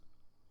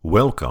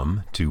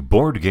Welcome to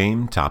Board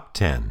Game Top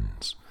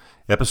Tens,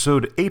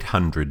 episode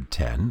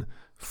 810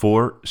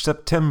 for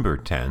September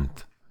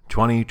 10th,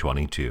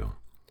 2022.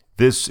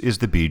 This is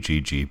the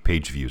BGG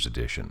Page Views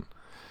edition.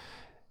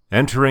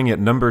 Entering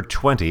at number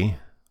 20,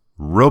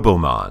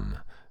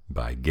 Robomon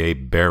by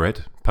Gabe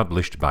Barrett,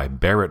 published by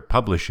Barrett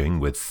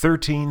Publishing with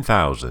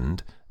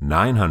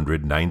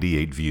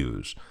 13,998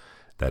 views.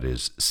 That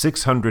is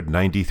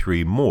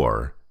 693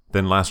 more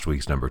than last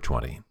week's number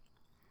 20.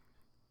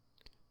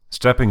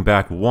 Stepping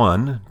back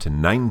 1 to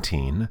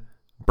 19,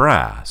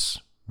 Brass,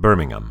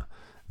 Birmingham,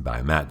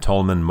 by Matt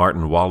Tolman,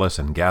 Martin Wallace,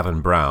 and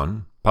Gavin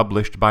Brown,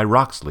 published by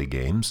Roxley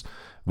Games,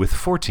 with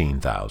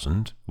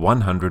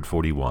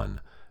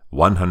 14,141,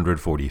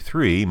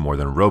 143 more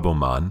than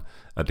Robomon,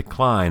 a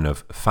decline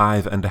of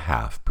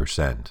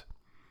 5.5%.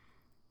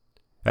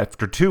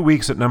 After 2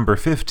 weeks at number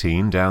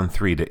 15, down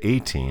 3 to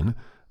 18,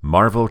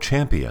 Marvel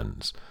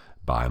Champions,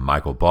 by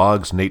Michael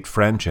Boggs, Nate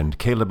French, and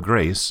Caleb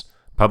Grace,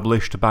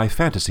 published by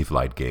Fantasy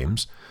Flight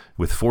Games,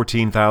 with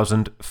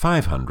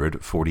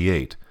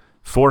 14,548,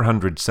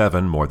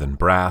 407 more than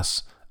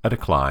Brass, a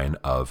decline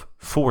of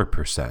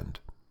 4%.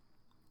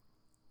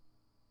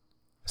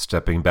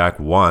 Stepping back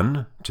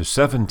 1 to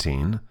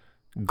 17,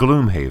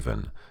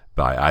 Gloomhaven,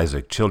 by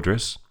Isaac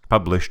Childress,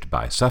 published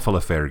by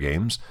Cephalofair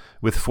Games,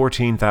 with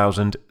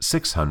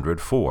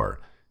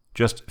 14,604,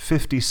 just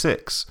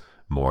 56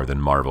 more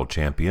than Marvel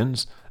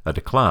Champions, a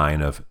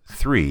decline of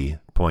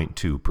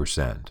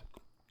 3.2%.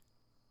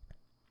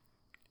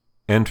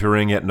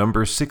 Entering at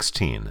number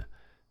 16,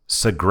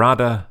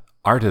 Sagrada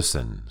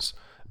Artisans,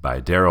 by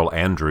Daryl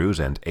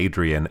Andrews and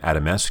Adrian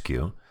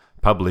Adamescu,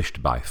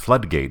 published by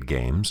Floodgate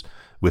Games,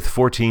 with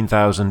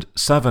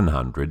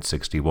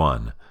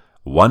 14,761,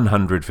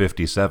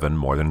 157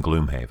 more than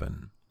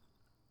Gloomhaven.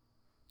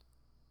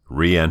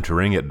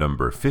 Re-entering at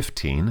number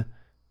 15,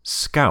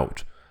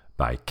 Scout,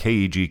 by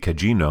Keiji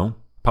Kajino,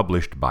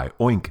 published by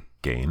Oink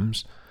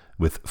Games,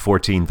 with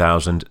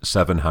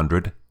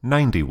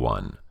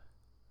 14,791,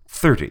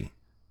 30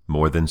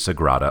 more than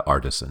Sagrada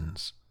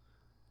Artisans.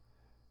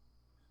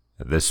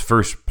 This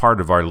first part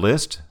of our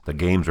list, the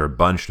games are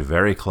bunched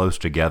very close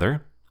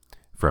together.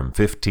 From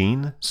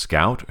 15,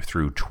 Scout,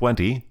 through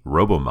 20,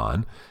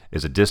 Robomon,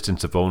 is a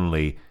distance of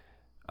only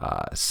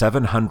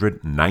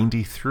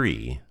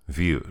 793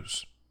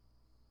 views.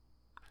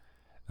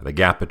 The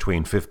gap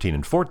between 15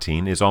 and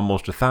 14 is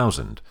almost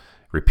 1,000.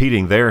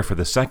 Repeating there for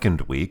the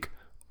second week,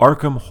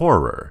 Arkham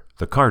Horror,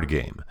 the card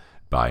game,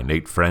 by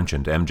Nate French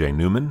and MJ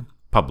Newman,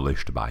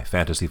 published by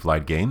Fantasy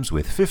Flight Games,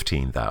 with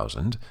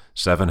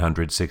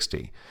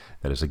 15,760.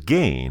 That is a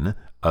gain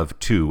of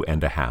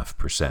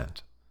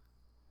 2.5%.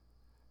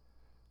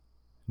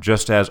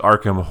 Just as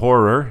Arkham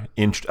Horror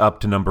inched up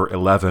to number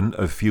 11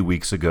 a few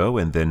weeks ago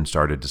and then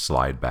started to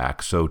slide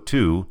back, so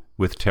too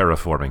with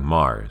Terraforming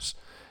Mars.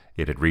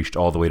 It had reached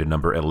all the way to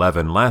number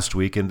 11 last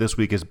week, and this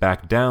week is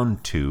back down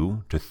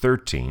 2 to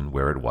 13,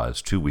 where it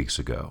was 2 weeks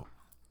ago.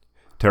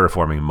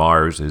 Terraforming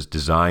Mars is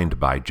designed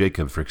by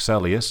Jacob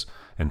Frixelius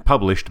and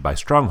published by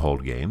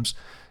Stronghold Games,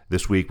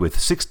 this week with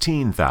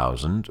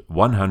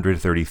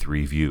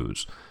 16,133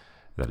 views.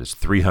 That is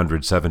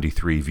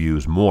 373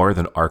 views more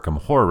than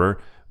Arkham Horror,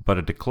 but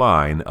a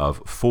decline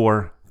of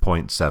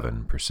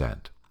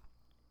 4.7%.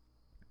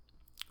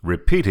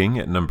 Repeating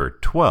at number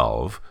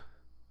 12,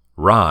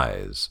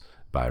 Rise,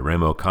 by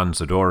Remo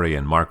Consadori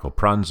and Marco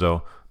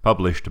Pranzo,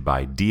 published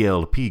by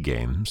DLP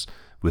Games,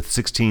 with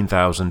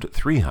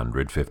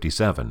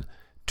 16,357,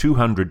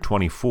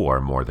 224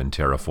 more than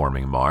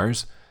Terraforming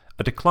Mars,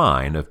 a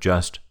decline of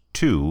just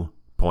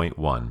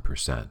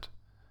 2.1%.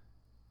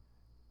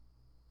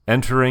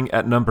 Entering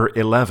at number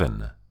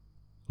 11,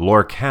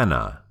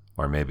 Lorcana,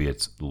 or maybe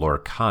it's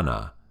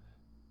Lorcana,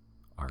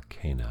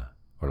 Arcana,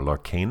 or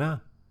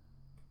Lorcana?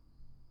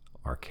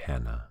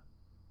 Arcana.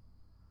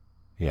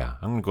 Yeah,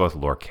 I'm going to go with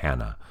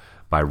Lorcana,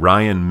 by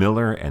Ryan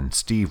Miller and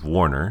Steve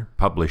Warner,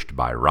 published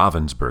by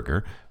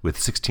Ravensburger, with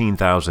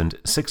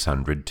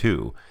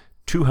 16,602,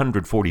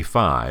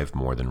 245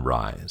 more than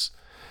Rise.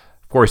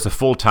 Of course, the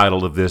full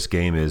title of this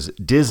game is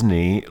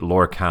Disney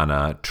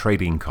Lorcana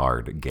Trading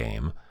Card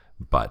Game,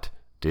 but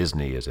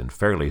Disney is in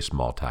fairly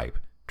small type.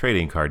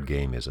 Trading card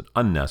game is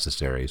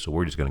unnecessary, so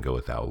we're just going to go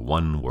with that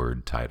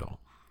one-word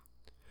title.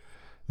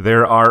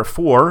 There are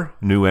 4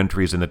 new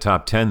entries in the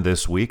top 10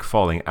 this week.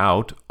 Falling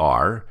out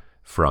are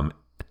from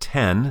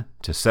 10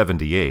 to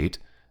 78,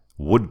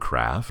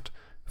 Woodcraft,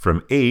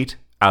 from 8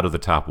 out of the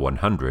top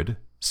 100,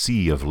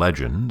 Sea of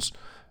Legends,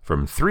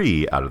 from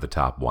 3 out of the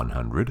top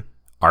 100,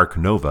 Ark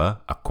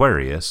Nova,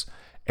 Aquarius,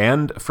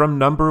 and from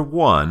number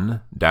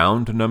 1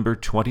 down to number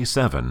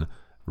 27,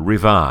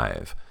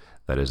 Revive.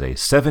 That is a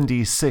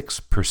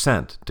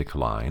 76%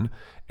 decline,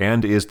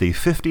 and is the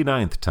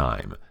 59th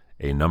time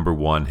a number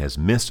 1 has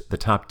missed the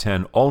top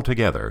 10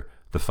 altogether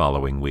the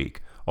following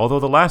week, although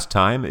the last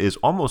time is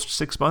almost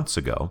 6 months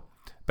ago,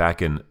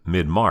 back in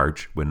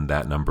mid-March, when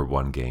that number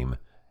 1 game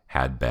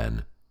had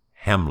been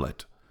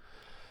Hamlet.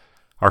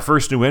 Our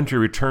first new entry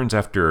returns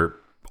after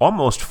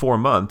almost 4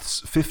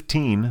 months,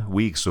 15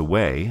 weeks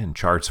away, and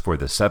charts for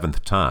the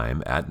 7th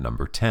time at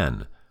number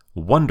 10,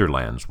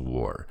 Wonderland's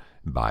War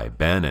by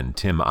Ben and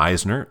Tim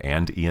Eisner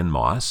and Ian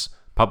Moss,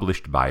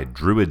 published by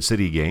Druid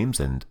City Games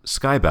and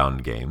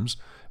Skybound Games,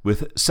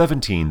 with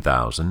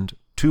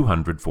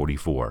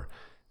 17,244,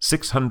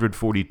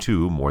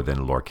 642 more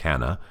than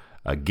Lorcana,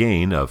 a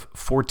gain of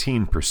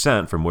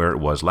 14% from where it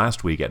was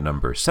last week at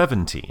number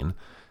 17,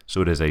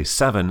 so it is a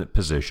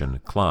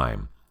 7-position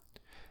climb.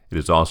 It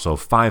is also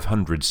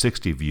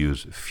 560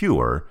 views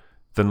fewer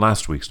than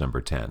last week's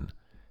number 10.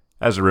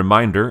 As a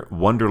reminder,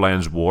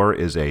 Wonderland's War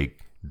is a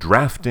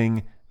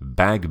drafting,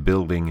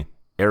 bag-building,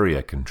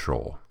 area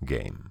control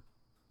game.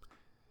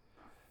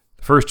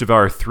 The first of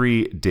our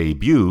 3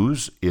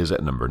 debuts is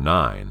at number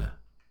 9,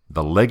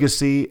 The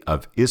Legacy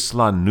of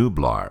Isla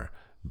Nublar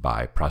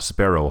by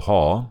Prospero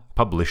Hall,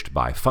 published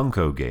by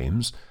Funko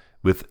Games,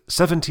 with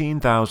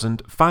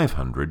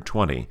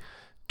 17,520,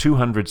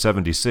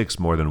 276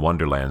 more than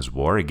Wonderland's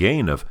War, a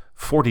gain of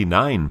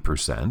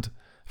 49%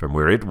 from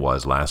where it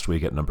was last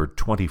week at number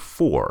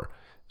 24,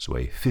 so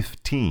a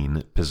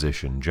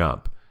 15-position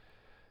jump.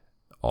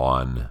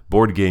 On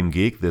Board Game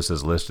Geek, this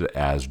is listed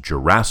as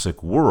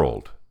Jurassic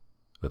World,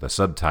 with a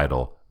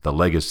subtitle, The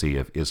Legacy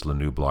of Isla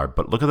Nublar.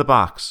 But look at the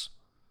box.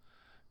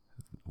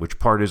 Which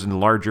part is in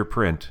larger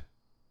print?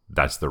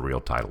 That's the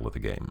real title of the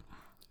game.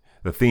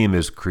 The theme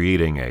is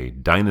creating a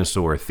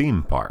dinosaur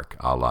theme park,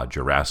 a la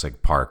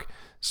Jurassic Park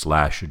 /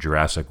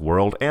 Jurassic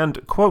World,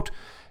 and, quote,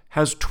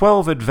 has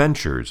 12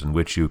 adventures in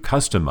which you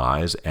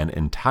customize an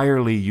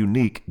entirely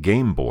unique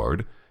game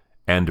board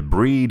and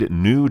breed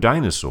new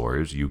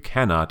dinosaurs you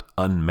cannot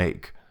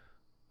unmake,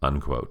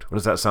 unquote. What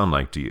does that sound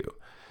like to you?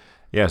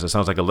 Yes, it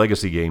sounds like a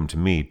legacy game to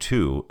me,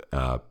 too.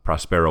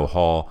 Prospero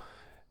Hall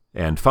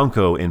and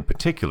Funko in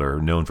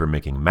particular, known for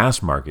making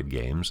mass-market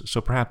games,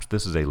 so perhaps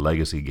this is a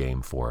legacy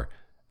game for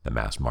the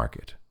mass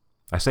market.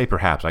 I say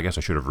perhaps, I guess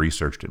I should have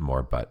researched it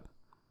more, but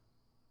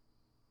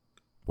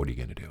what are you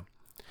going to do?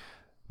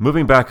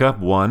 Moving back up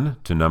 1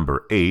 to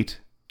number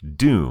 8,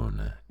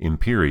 Dune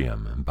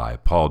Imperium by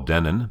Paul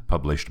Dennen,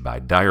 published by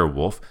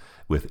Direwolf,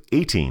 with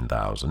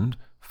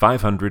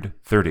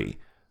 18,530,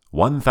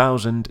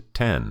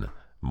 1,010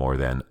 more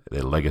than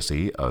the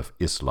Legacy of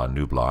Isla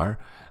Nublar,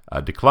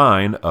 a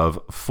decline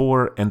of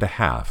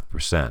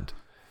 4.5%.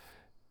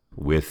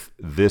 With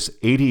this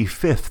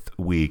 85th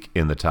week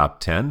in the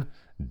top 10,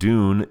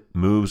 Dune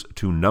moves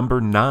to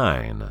number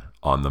 9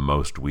 on the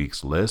most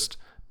weeks list,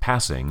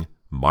 passing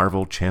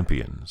Marvel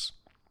Champions.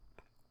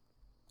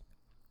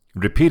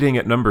 Repeating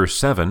at number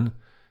 7,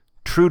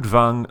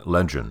 Trudvang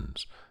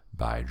Legends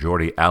by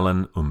Jordi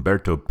Allen,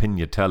 Umberto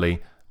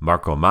Pignatelli,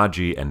 Marco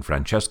Maggi, and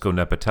Francesco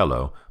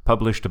Nepatello,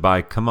 published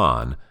by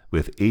Kaman,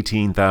 with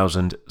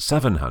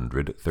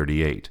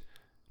 18,738,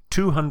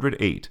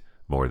 208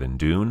 more than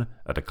Dune,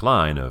 a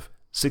decline of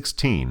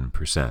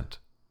 16%.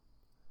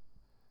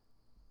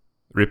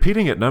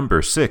 Repeating at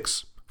number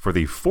 6 for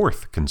the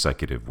 4th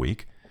consecutive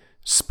week,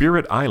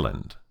 Spirit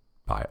Island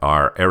by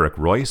R. Eric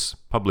Royce,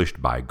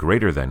 published by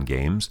Greater Than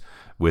Games,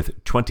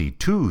 with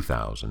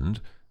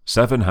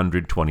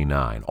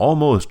 22,729,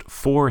 almost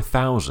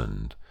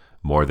 4,000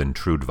 more than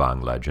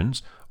Trudvang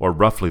Legends, or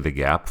roughly the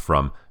gap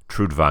from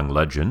Trudvang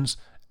Legends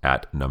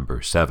at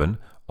number 7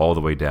 all the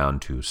way down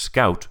to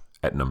Scout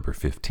at number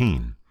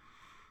 15.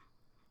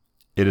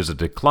 It is a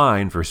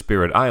decline for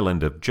Spirit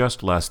Island of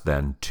just less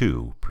than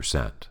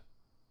 2%.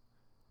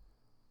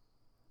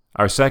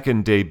 Our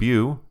second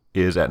debut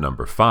is at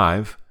number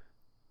 5,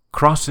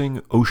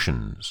 Crossing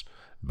Oceans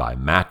by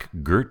Mac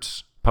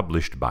Gertz,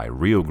 published by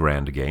Rio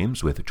Grande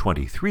Games, with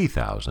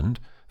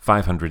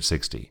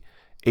 23,560,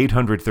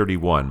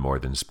 831 more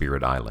than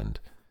Spirit Island.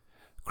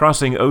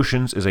 Crossing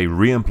Oceans is a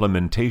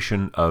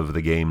reimplementation of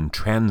the game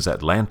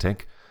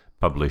Transatlantic,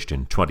 published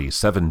in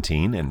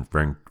 2017 and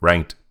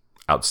ranked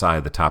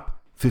outside the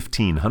top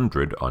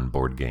 1,500 on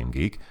Board Game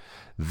Geek.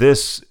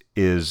 This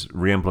is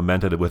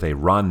reimplemented with a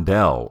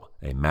rondel,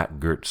 a Mac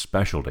Gertz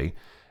specialty,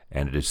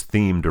 and it is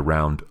themed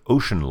around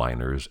ocean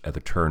liners at the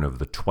turn of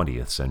the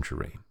 20th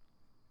century.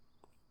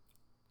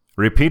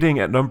 Repeating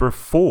at number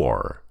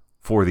 4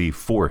 for the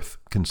 4th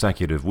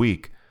consecutive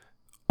week,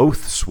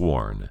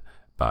 Oathsworn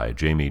by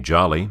Jamie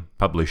Jolly,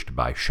 published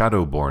by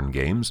Shadowborn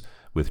Games,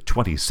 with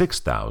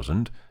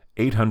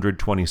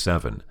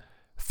 26,827,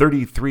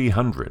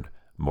 3,300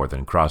 more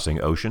than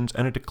Crossing Oceans,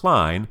 and a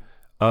decline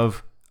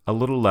of a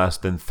little less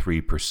than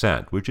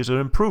 3%, which is an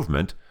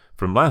improvement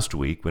from last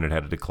week when it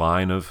had a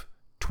decline of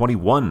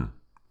 21%.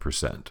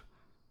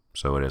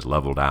 So it has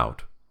leveled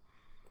out.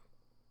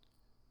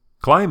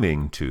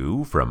 Climbing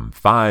from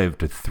 5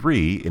 to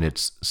 3 in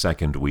its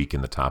second week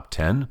in the top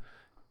 10,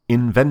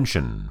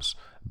 Inventions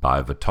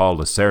by Vital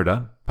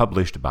Lacerda,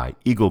 published by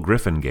Eagle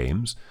Gryphon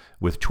Games,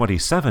 with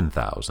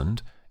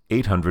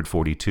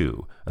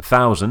 27,842,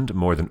 1,000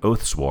 more than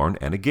Oathsworn,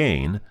 and a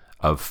gain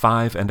of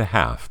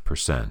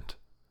 5.5%.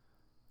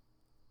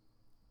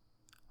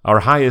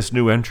 Our highest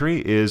new entry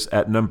is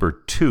at number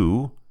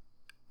 2,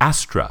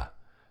 Astra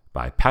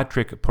by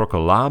Patrick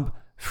Porcolab,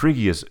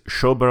 Frigyes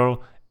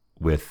Schoberl,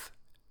 with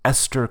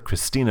Esther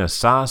Christina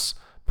Sass,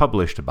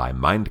 published by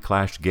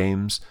Mindclash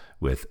Games,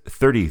 with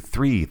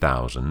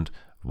 33,100,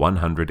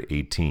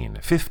 118,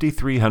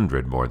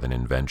 5,300 more than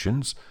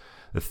inventions.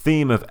 The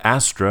theme of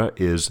Astra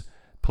is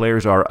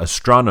players are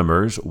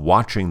astronomers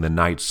watching the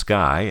night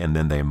sky, and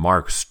then they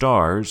mark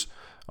stars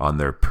on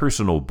their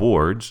personal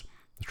boards,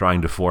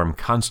 trying to form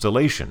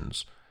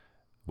constellations,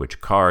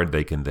 which card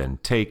they can then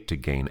take to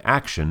gain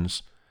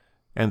actions,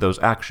 and those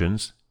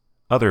actions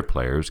other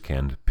players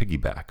can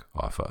piggyback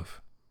off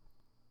of.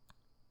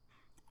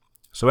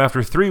 So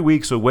after 3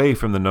 weeks away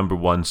from the number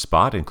 1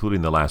 spot,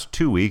 including the last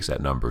 2 weeks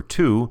at number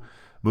 2,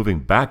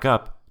 moving back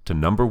up to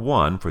number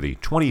 1 for the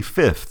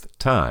 25th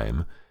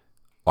time,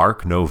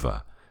 Ark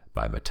Nova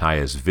by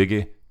Matthias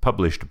Wigge,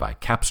 published by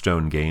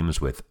Capstone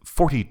Games with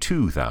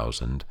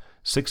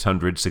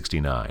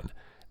 42,669,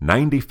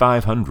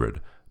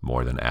 9,500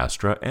 more than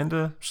Astra, and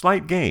a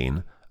slight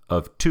gain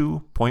of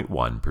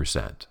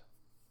 2.1%.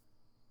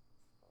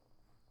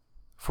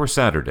 For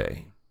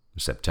Saturday,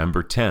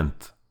 September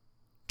 10th,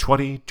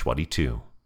 2022.